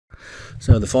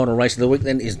So the final race of the week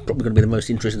then is probably going to be the most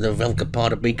interesting, the Velka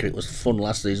Pardubicka. It was fun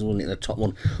last season, wasn't it? The top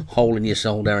one, Hole in Your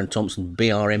Soul, Darren Thompson,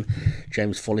 BRM,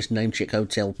 James Follis, Namecheck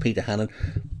Hotel, Peter Hannon,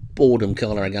 Boredom,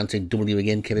 Carl Aragante, W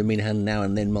again, Kevin Minahan, Now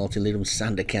and Then, Martin Leadham,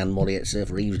 Sandakan, Molly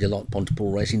Surfer, Eves Delight,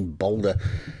 Pontypool Racing, Boulder,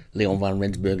 Leon Van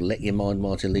Rensburg, Let Your Mind,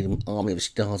 Martin Leadham, Army of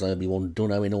Stars, Obi-Wan,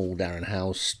 Dunno in All, Darren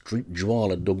Howes, Street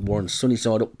Jwala, Doug Warren,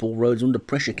 Sunnyside Up, Paul Rhodes, Under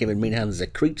Pressure, Kevin Minahan,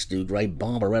 Zakreet, Stu Gray,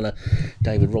 Barbarella,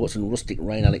 David Robertson, Rustic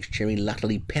Rain, Alex Cherry,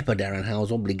 Latterly, Pepper, Darren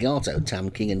Howes, Obligato, Tam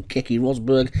King and Kecky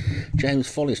Rosberg, James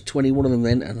Follis, 21 of them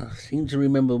then, and I seem to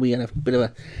remember we had a bit of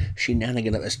a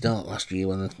shenanigan at the start last year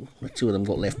when the two of them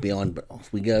got left behind, but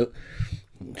off we go.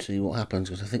 Let's see what happens,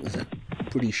 because I think there's a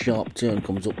pretty sharp turn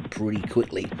comes up pretty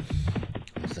quickly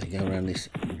as they go around this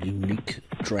unique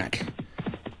track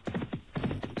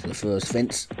to the first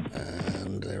fence,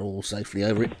 and they're all safely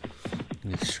over it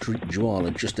with Street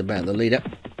Jwala just about the leader,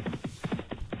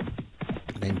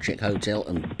 then Check Hotel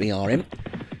and BRM,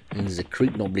 and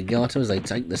Zakreet and Obligato as they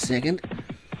take the second,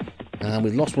 and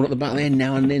we've lost one at the back there.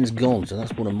 Now and Then's gone, so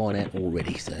that's one of mine out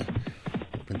already, so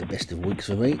been the best of weeks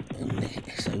for me in the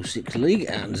SO6 League,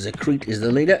 and Zakreet is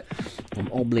the leader from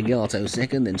Obligato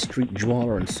second, then Street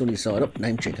Jwala and Sunnyside Up.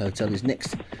 Namecheck Hotel is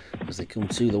next as they come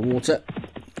to the water,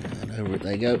 and over it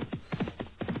they go,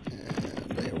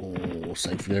 and they're all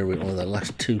safely over it. One of the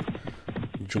last two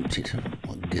jumped it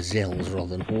like gazelles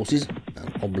rather than horses,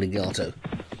 and Obligato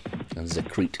and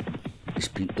Zakreet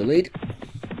dispute the lead.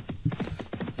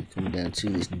 They come down to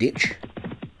this ditch.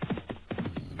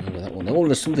 That one. Oh,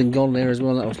 there's something gone there as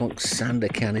well. That was like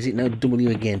Sandakan, is it? No, W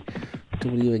again.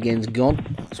 W again's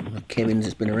gone. That's one of Kevin's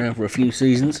that's been around for a few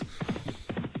seasons.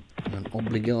 And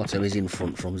Obligato is in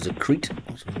front from Zakreet.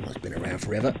 That's one that's been around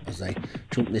forever as they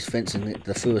jump this fence and hit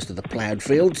the first of the ploughed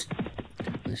fields.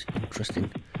 This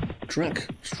interesting track.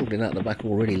 Struggling out the back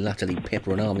already. Latterly,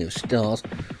 Pepper and Army of Stars.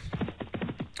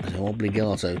 So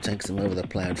Obligato takes them over the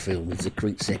ploughed field with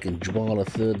Zakreet second, Jwala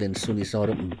third, then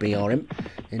Sunnyside Up and BRM,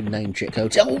 then Namecheck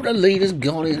Hotel. Oh, the leader's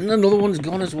gone, and another one's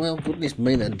gone as well. Goodness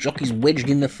me, the jockey's wedged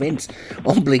in the fence.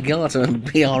 Obligato and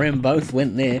BRM both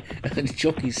went there, and the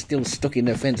jockey's still stuck in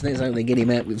the fence. Let's hope they get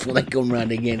him out before they come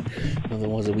round again.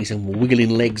 Otherwise there'll be some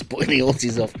wiggling legs putting the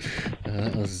horses off.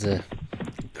 That was a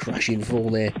crashing fall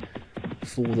there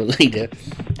for the leader.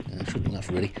 I shouldn't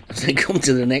laugh really. As they come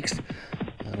to the next,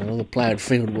 another ploughed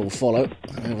field will follow,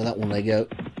 and over that one they go.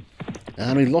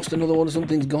 And we've lost another one.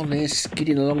 Something's gone there,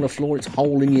 skidding along the floor. It's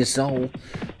Hole in Your Soul.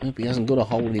 I hope he hasn't got a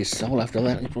hole in his soul after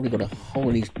that. He's probably got a hole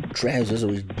in his trousers or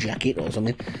his jacket or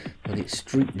something. But it's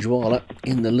Street Jwala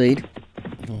in the lead.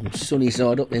 On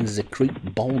Sunnyside Up, then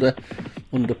Zakreet, Boulder,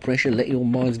 Under Pressure, Let Your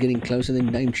Mind's getting closer,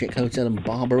 then Namecheck Hotel and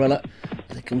Barbarella.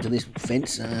 As they come to this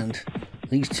fence, and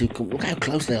these two come. Look how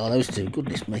close they are, those two.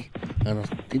 Goodness me. And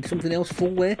did something else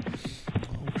fall there?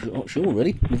 Not sure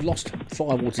really. We've lost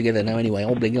 5 altogether now anyway.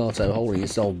 Obligato, Hole in Your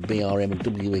Soul, BRM and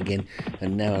W again,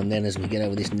 and Now and Then as we get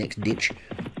over this next ditch.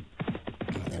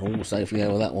 They're all safely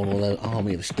over that one, although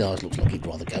Army of Stars looks like he'd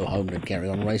rather go home than carry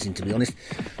on racing, to be honest.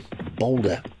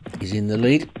 Boulder is in the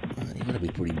lead. You've got to be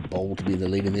pretty bold to be in the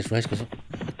lead in this race, because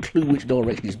I've no clue which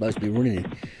direction you're supposed to be running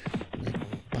in.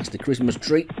 Past the Christmas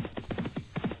tree.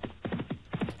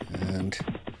 And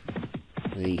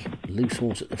the loose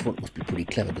horse at the front must be pretty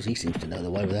clever, because he seems to know the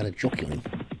way without a jockey on him.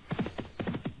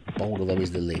 Boulder though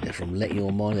is the leader from Let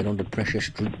Your Mind, then Under Pressure,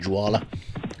 Street Jwala,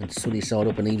 and Sunnyside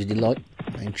Up and Eves Delight.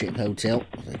 Namecheck Hotel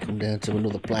as they come down to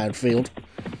another ploughed field.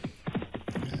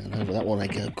 And over that one they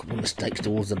go. A couple of mistakes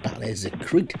towards the back there.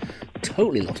 Zakreet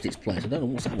totally lost its place. I don't know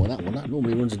what's happened with that one. That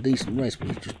normally runs a decent race, but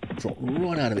he's just dropped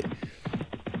right out of it.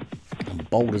 And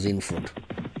Boulder's in front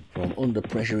from Under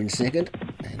Pressure in second.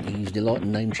 Eves Delight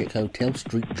and Namecheck Hotel,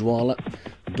 Street Jwala,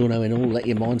 Dunno in All, Let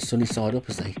Your Mind, Sunnyside Up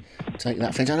as they take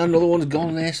that fence. And another one's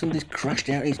gone there. Somebody's crashed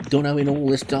out. It's Dunno in All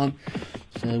this time.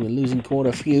 So we're losing quite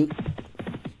a few.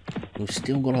 We've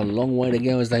still got a long way to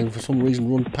go as they, for some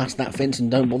reason, run past that fence and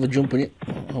don't bother jumping it.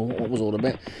 I don't know what was all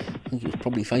about. I think it was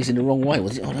probably facing the wrong way,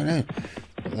 was it? I don't know.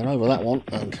 But they're over that one,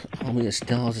 and Army of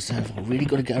Stars are saying, I've really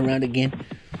got to go around again.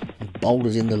 And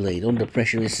Boulder's in the lead. Under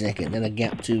Pressure is second. Then a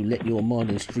gap to Let Your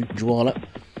Mind and Street Jwala.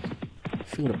 I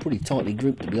feel a pretty tightly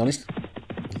grouped, to be honest,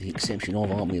 with the exception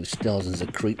of Army of Stars and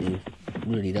Zakreet, who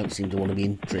really don't seem to want to be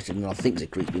interested. And I think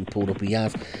Zakreet's been pulled up, he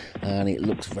has, and it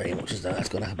looks very much as though that's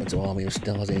going to happen to Army of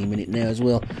Stars any minute now as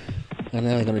well. And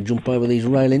now they're going to jump over these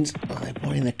railings. Are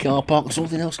they in the car park?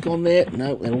 Something else gone there?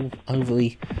 No, they're all over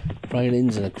the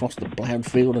railings and across the ploughed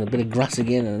field, and a bit of grass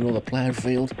again, and another ploughed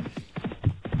field.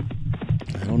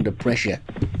 And Under Pressure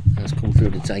has come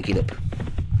through to take it up,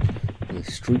 with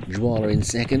Street Jwala in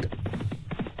second.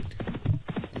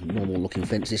 Normal looking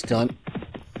fence this time.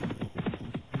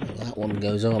 That one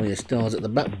goes Army of Stars at the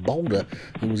back. Boulder,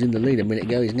 who was in the lead a minute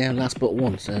ago, is now last but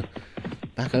one. So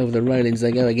back over the railings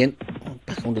they go again.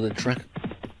 Back onto the track.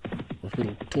 A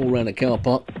little tour around the car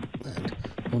park. And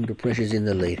Under Pressure's in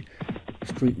the lead.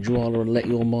 Street Dweller and Let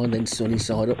Your Mind, then Sunny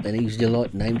Side Up, then Eve's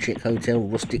Delight, Name Check Hotel,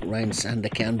 Rustic Rain,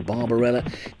 Sandakan, Barbarella,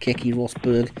 Keke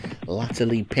Rosberg,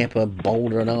 Latterly Pepper,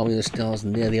 Boulder and Army of the Stars,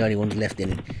 and they're the only ones left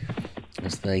in it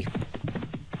as they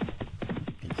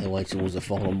make their way towards the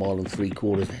final mile and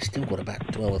 3/4. They've still got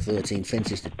about 12 or 13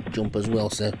 fences to jump as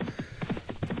well, so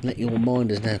Let Your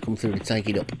Mind has now come through to take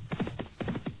it up.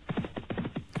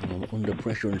 Under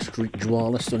Pressure and Street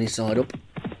Dweller, Sunny Side Up,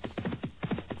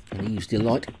 and Eve's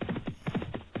Delight.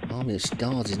 Army of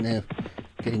Stars is now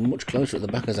getting much closer at the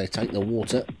back as they take the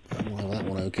water. We'll have that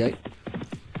one okay.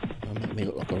 That'll make me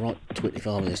look like a right twit if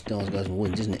Army of Stars goes and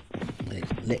wins, isn't it?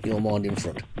 Let Your Mind in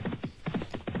front.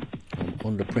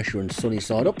 Under Pressure and Sunny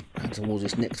Side Up, and towards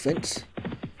this next fence.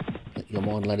 Let Your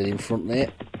Mind landed in front there.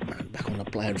 And back on the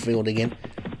ploughed field again.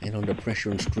 Then Under Pressure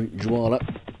and Street Dweller.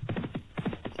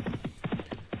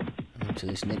 And to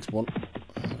this next one.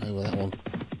 And over that one.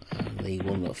 And the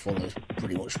one that follows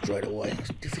pretty much straight away. It's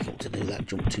difficult to do that,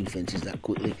 jump 2 fences that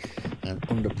quickly. And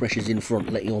Under Pressure's in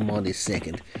front. Let Your Mind is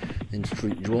second. Then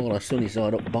Street Dweller, Sunny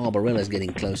Side Up, Barbarella's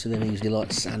getting closer. Then Eve's Delight,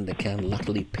 Sandakan,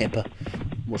 Latterly Pepper,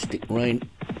 Rustic Rain.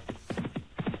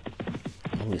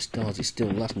 Army of Stars is still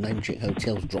last. Name Check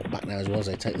Hotel's dropped back now as well as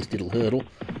they take this little hurdle.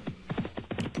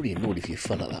 Pretty annoyed if you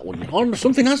fell at that, wouldn't you? Oh,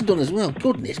 something has done as well.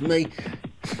 Goodness me.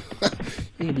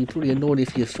 You'd be pretty annoyed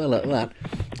if you fell at that.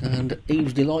 And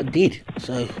Eve's Delight did.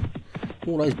 So,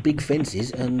 all those big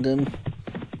fences and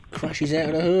crashes out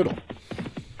of the hurdle.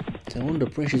 So Under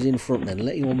Pressure's in front then.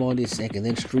 Let Your Mind is second.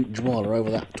 Then Street Dweller over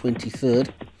that 23rd.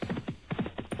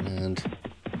 And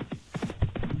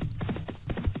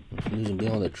losing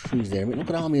behind the trees there. I mean, look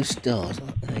at Army of Stars.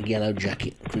 A yellow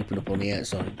jacket creeping up on the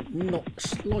outside. Not the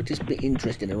slightest bit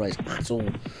interested in the race at all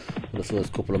for the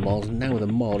first couple of miles. And now with a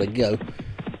mile to go,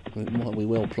 it might be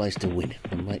well placed to win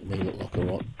and make me look like a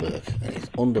right Burke. And it's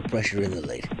Under Pressure in the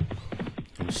lead.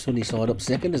 And Sunny Side Up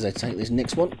second as they take this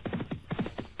next one.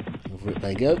 Over it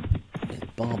they go.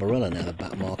 With Barbarella now the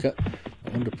back marker.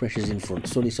 Under Pressure's in front.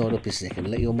 Sunny Side Up is second.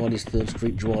 Let Your Mind is third.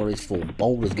 Street Dweller is fourth.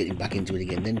 Boulder's getting back into it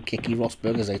again. Then Keke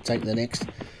Rosberg as they take the next.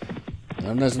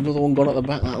 And there's another one gone at the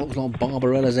back. That looks like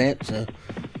Barbarella's out. So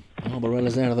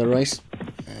Barbarella's out of the race.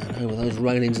 And over those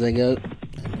railings they go.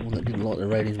 And the one that didn't like the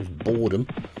railings was Boredom.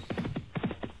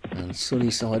 And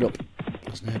Sunny Side Up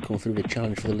has now come through the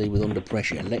challenge for the lead with Under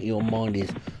Pressure. Let Your Mind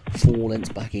is 4 lengths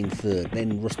back in third.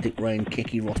 Then Rustic Rain,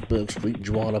 Keke Rosberg, Street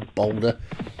Dweller, Boulder.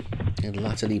 And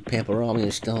Latterly Pepper, Army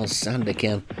of Stars,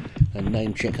 Sandakan, and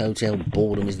Name Check Hotel.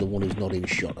 Boredom is the one who's not in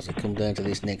shot as they come down to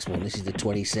this next one. This is the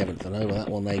 27th, and over that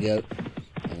one they go.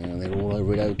 And they're all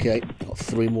over it okay. Got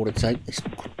 3 more to take. This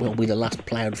will be the last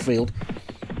ploughed field.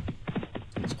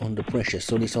 It's Under Pressure.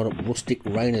 Sunny Side Up, Rustic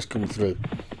Rain has come through.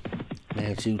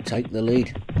 Now to take the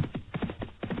lead.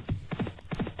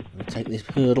 They'll take this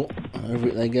hurdle, and over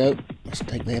it they go.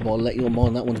 Mistake there by Let Your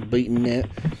Mind. That one's beaten now.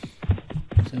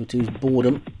 So too's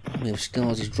Boredom. Army of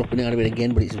Stars is dropping out of it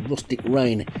again, but it's Rustic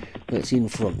Rain that's in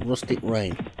front. Rustic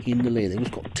Rain in the lead. They've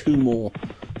just got 2 more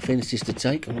fences to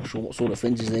take. I'm not sure what sort of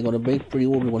fences they're going to be. Pretty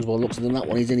ordinary ones by the looks of them. That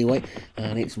one is anyway.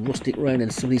 And it's Rustic Rain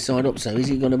and Sunny Side Up. So is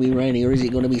it going to be rainy or is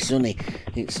it going to be sunny?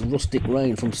 It's Rustic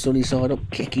Rain from Sunny Side Up.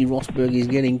 Keke Rosberg is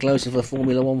getting closer for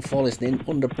Formula 1 Follis. Then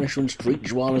Under Pressure and Street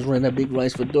Dweller's running a big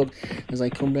race for Doug as they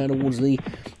come down towards the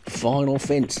final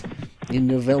fence. In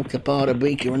the Velka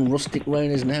Pardubicka, and Rustic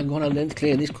Rain has now gone a length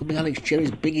clear. This could be Alex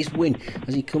Cherry's biggest win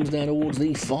as he comes down towards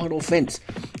the final fence.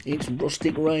 It's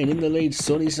Rustic Rain in the lead,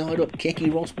 Sunny Side Up, Keke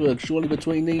Rosberg, surely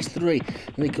between these 3.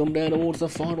 And they come down towards the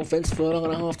final fence, furlong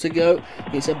and a half to go.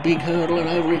 It's a big hurdle and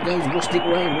over it goes Rustic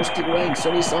Rain,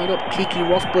 Sunny Side Up, Keke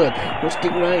Rosberg,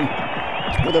 Rustic Rain.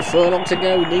 With a furlong to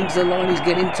go, needs the line, he's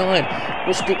getting tired.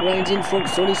 Rustic Rain's in front,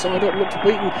 Sunny Side Up looks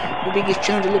beaten. The biggest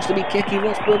challenger looks to be Keke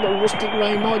Rosberg, but Rustic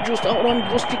Rain might just hold on.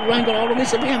 Rustic Rain got hold on.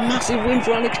 This will be a massive win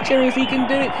for Alex Cherry if he can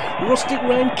do it. Rustic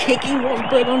Rain, Keke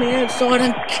Rosberg on the outside,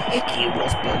 and Keke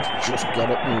Rosberg's just got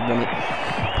up and won it.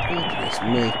 Goodness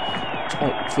me.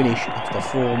 Tight finish after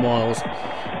 4 miles.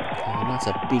 And that's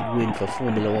a big win for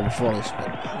Formula 1 Follis, but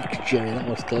Alex Cherry, that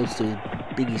was close to his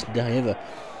biggest day ever.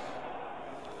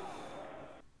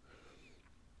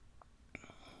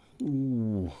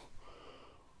 Ooh,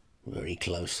 very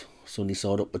close. Sunny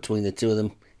Side Up between the 2 of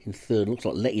them in third. Looks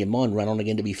like Let Your Mind ran on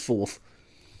again to be 4th.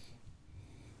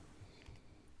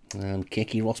 And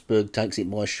Keke Rosberg takes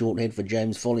it by a short head for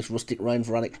James Follis. Rustic Rain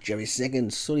for Alex Cherry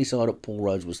second. Sunny Side Up, Paul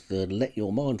Rhodes was third. Let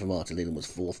Your Mind from Martin Lydon was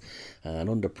 4th. And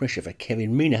Under Pressure for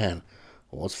Kevin Minahan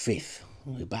was 5th.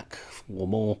 We'll be back for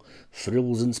more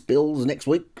thrills and spills next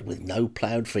week with no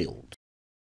ploughed fields.